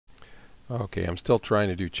Okay, I'm still trying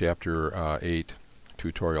to do Chapter 8,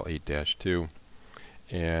 Tutorial 8-2,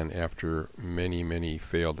 and after many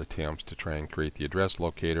failed attempts to try and create the address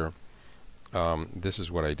locator, this is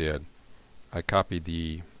what I did. I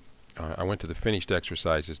copied I went to the finished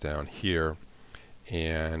exercises down here,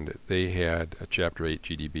 and they had a Chapter 8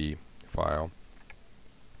 GDB file,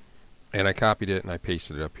 and I copied it and I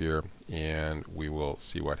pasted it up here, and we will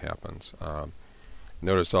see what happens.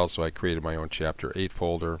 Notice also I created my own Chapter 8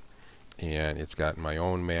 folder, and it's got my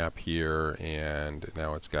own map here, and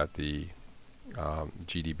now it's got the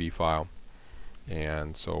GDB file,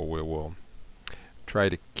 and so we will try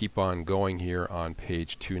to keep on going here on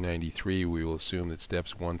page 293. We will assume that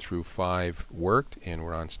steps 1 through 5 worked, and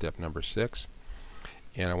we're on step number 6.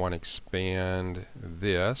 And I want to expand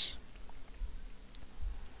this,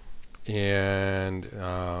 and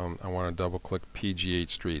I want to double click PG8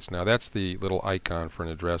 Streets. Now that's the little icon for an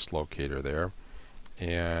address locator there,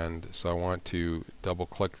 and so I want to double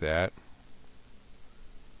click that.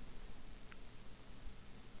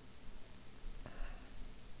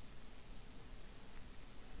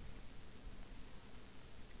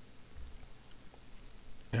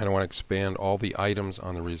 And I want to expand all the items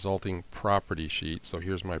on the resulting property sheet. So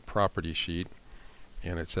here's my property sheet,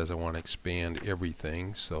 and it says I want to expand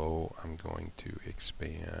everything, so I'm going to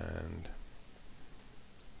expand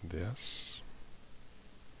this,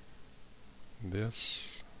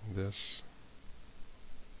 this, this,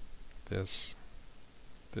 this,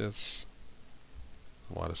 this,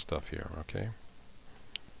 a lot of stuff here, okay?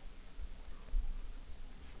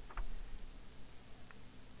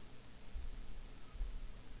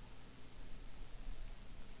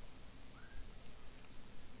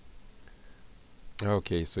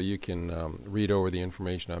 Okay, so you can read over the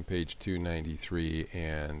information on page 293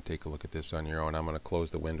 and take a look at this on your own. I'm going to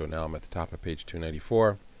close the window now. I'm at the top of page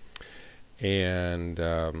 294. And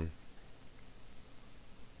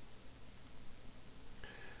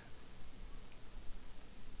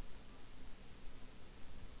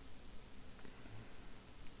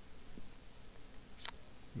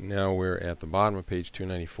now we're at the bottom of page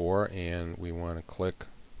 294, and we want to click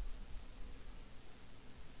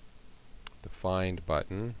the Find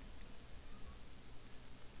button.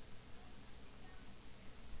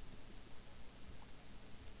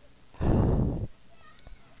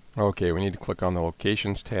 Okay, we need to click on the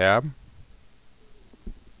Locations tab.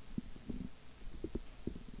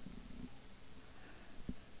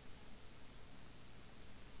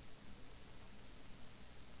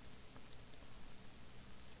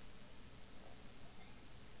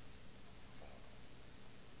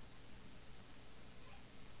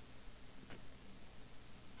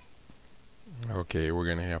 Okay, we're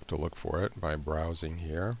going to have to look for it by browsing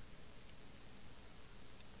here.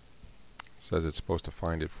 It says it's supposed to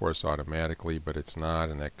find it for us automatically, but it's not,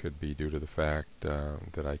 and that could be due to the fact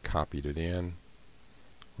that I copied it in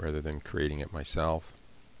rather than creating it myself.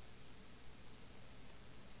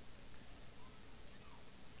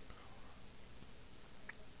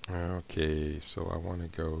 Okay, so I want to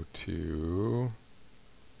go to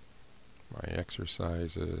my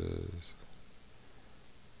exercises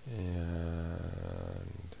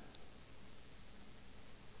and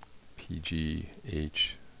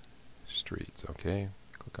PGH Streets. Okay,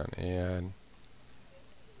 click on Add.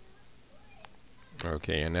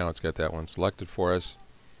 Okay, and now it's got that one selected for us.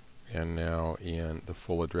 And now in the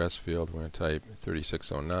full address field, we're going to type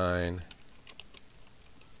 3609.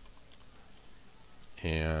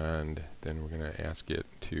 And then we're going to ask it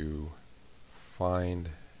to find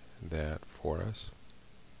that for us.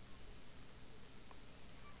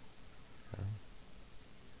 Okay.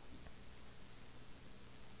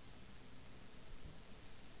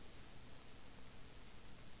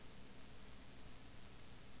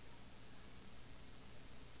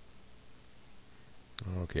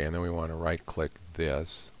 Okay, and then we want to right click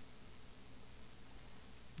this,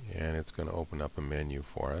 and it's going to open up a menu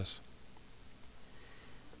for us.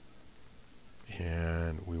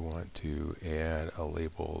 And we want to add a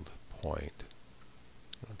labeled point.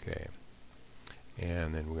 Okay,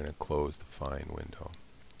 and then we're going to close the Find window.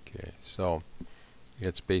 Okay, so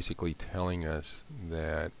it's basically telling us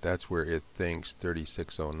that that's where it thinks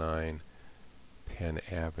 3609 Penn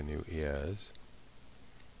Avenue is.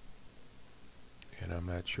 And I'm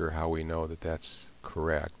not sure how we know that that's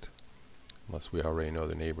correct, unless we already know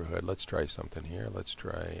the neighborhood. Let's try something here. Let's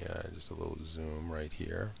try just a little zoom right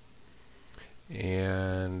here.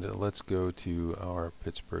 And let's go to our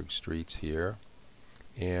Pittsburgh streets here.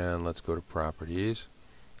 And let's go to Properties.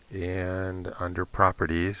 And under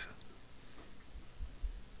Properties,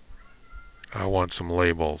 I want some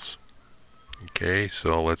labels. Okay,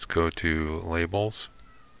 so let's go to Labels.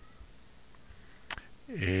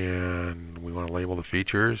 And we want to label the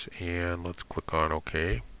features, and let's click on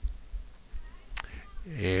OK.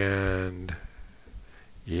 And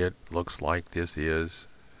it looks like this is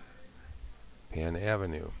Penn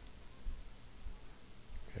Avenue.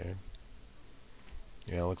 Okay.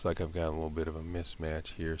 Yeah, it looks like I've got a little bit of a mismatch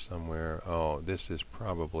here somewhere. Oh, this is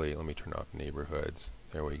probably, let me turn off neighborhoods.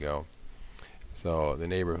 There we go. So the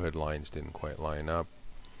neighborhood lines didn't quite line up.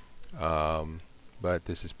 But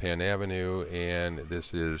this is Penn Avenue, and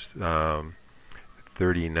this is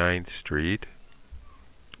 39th Street.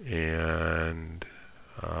 And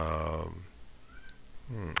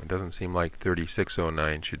it doesn't seem like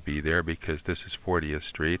 3609 should be there because this is 40th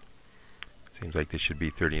Street. Seems like this should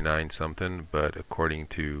be 39 something, but according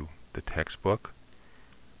to the textbook,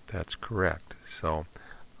 that's correct. So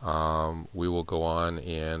we will go on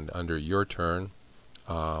and under your turn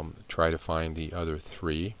try to find the other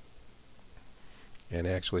three. And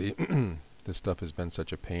actually, this stuff has been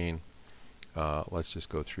such a pain. Let's just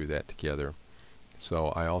go through that together. So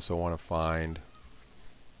I also want to find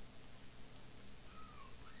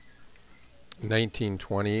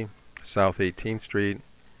 1920 South 18th Street,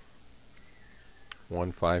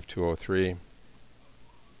 15203.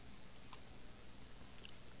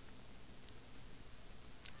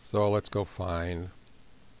 So let's go find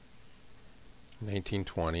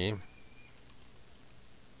 1920.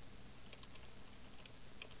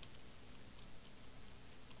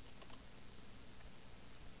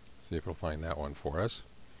 See if it'll find that one for us.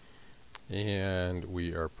 And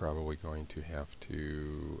we are probably going to have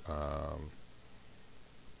to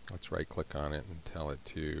let's right click on it and tell it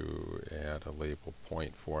to add a label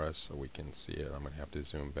point for us so we can see it. I'm going to have to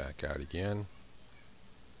zoom back out again.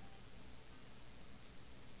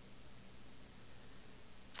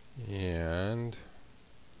 And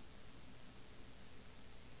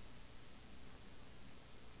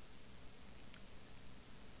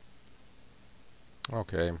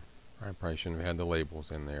okay, I probably shouldn't have had the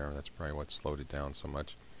labels in there. That's probably what slowed it down so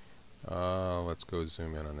much. Let's go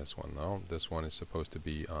zoom in on this one though. This one is supposed to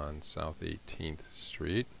be on South 18th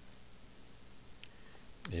Street.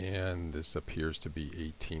 And this appears to be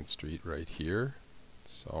 18th Street right here.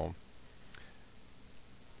 So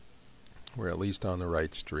we're at least on the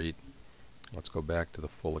right street. Let's go back to the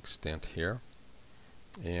full extent here.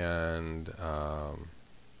 And I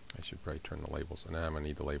should probably turn the labels. Now I'm going to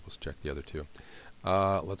need the labels, check the other two.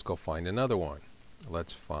 Let's go find another one.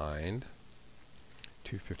 Let's find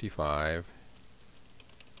 255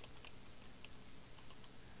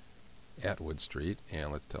 Atwood Street,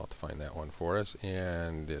 and let's tell it to find that one for us,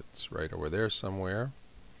 and it's right over there somewhere.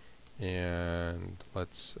 And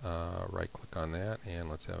let's right click on that, and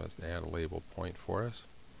let's have us add a label point for us.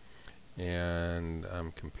 And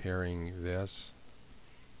I'm comparing this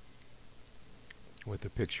with the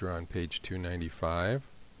picture on page 295.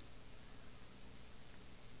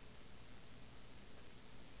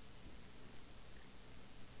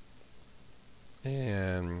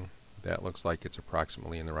 And that looks like it's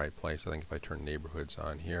approximately in the right place. I think if I turn neighborhoods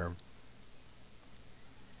on here,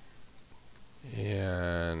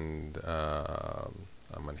 and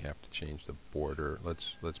I'm going to have to change the border.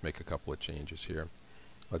 Let's make a couple of changes here.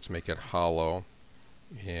 Let's make it hollow,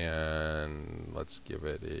 and let's give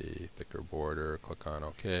it a thicker border. Click on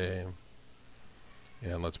OK,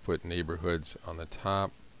 and let's put neighborhoods on the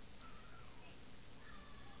top.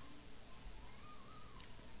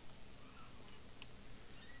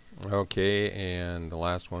 Okay, and the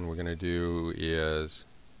last one we're going to do is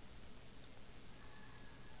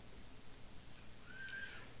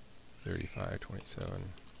 3527.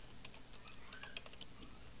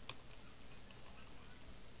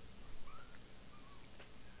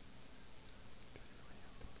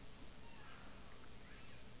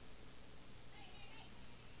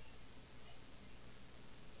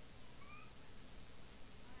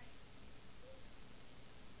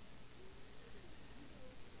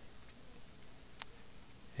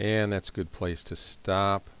 And that's a good place to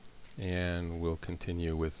stop, and we'll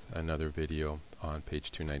continue with another video on page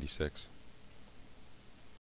 296.